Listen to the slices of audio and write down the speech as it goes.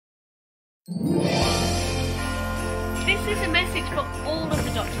This is a message for all of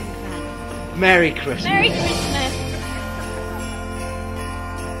the Doctor Who fans. Merry Christmas. Merry Christmas.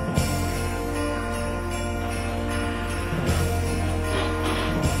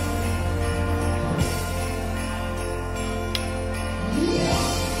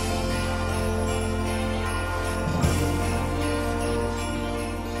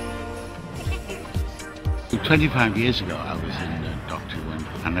 So 25 years ago I was in Doctor Who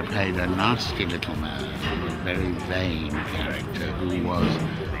and I played a nasty little man, a very vain character who was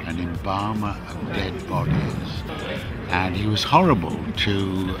an embalmer of dead bodies, and he was horrible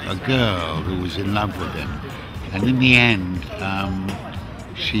to a girl who was in love with him, and in the end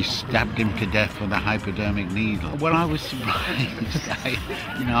she stabbed him to death with a hypodermic needle. Well, I was surprised,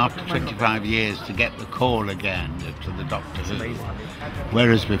 after 25 years to get the call again to the Doctor Who.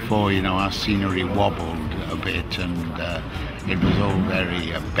 Whereas before, our scenery wobbled a bit and it was all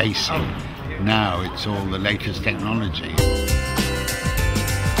very basic. Now it's all the latest technology.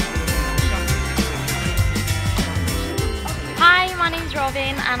 Hi, my name's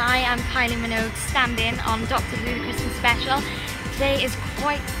Robin and I am Kylie Minogue stand-in on Doctor Who the Christmas special. Today is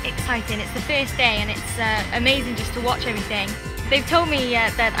quite exciting. It's the first day and it's amazing just to watch everything. They've told me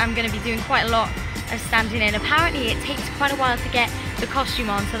that I'm going to be doing quite a lot of standing in. Apparently it takes quite a while to get the costume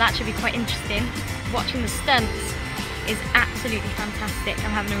on, so that should be quite interesting. Watching the stunts is absolutely fantastic.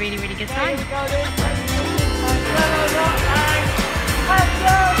 I'm having a really, really good time.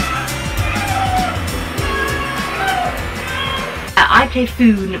 I play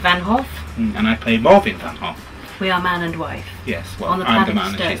Foon Van Hoff. And I play Marvin Van Hoff. We are man and wife. Yes, well, on the I'm the planet man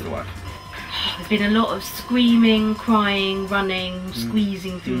and she's Stone. the wife. There's been a lot of screaming, crying, running,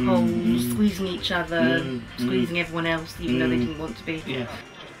 squeezing through holes, squeezing each other, squeezing everyone else, even though they didn't want to be. Yeah.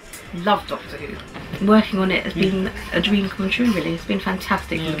 Love Doctor Who. Working on it has been a dream come true, really. It's been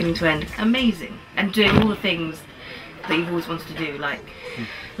fantastic from beginning to end. Amazing. And doing all the things that you've always wanted to do,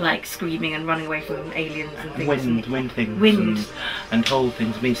 like screaming and running away from aliens and things. Wind things. And whole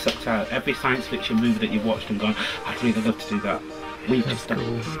things being sucked out. Every science fiction movie that you've watched and gone, I'd really love to do that. We've just done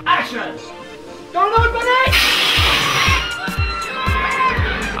it. Action! Don't open it!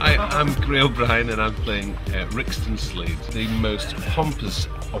 Hi, I'm Grail O'Brien and I'm playing Rixton Slade, the most pompous,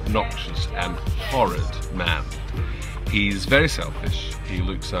 obnoxious and horrid man. He's very selfish, he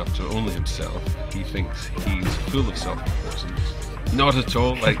looks after only himself, he thinks he's full of self-importance. Not at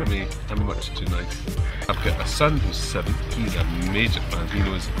all like me, I'm much too nice. I've got a son who's 7, he's a major fan, he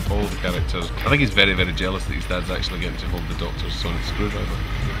knows all the characters. I think he's very, very jealous that his dad's actually getting to hold the Doctor's sonic screwdriver.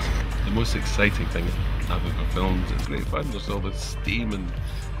 It's the most exciting thing I've ever filmed. It's great fun, there's all this steam and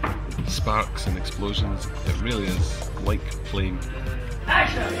sparks and explosions. It really is like playing.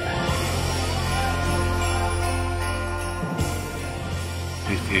 Action!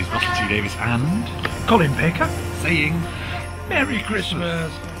 This is Russell T Davis and Colin Baker saying Merry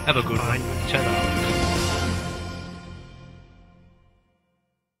Christmas. Have a good one.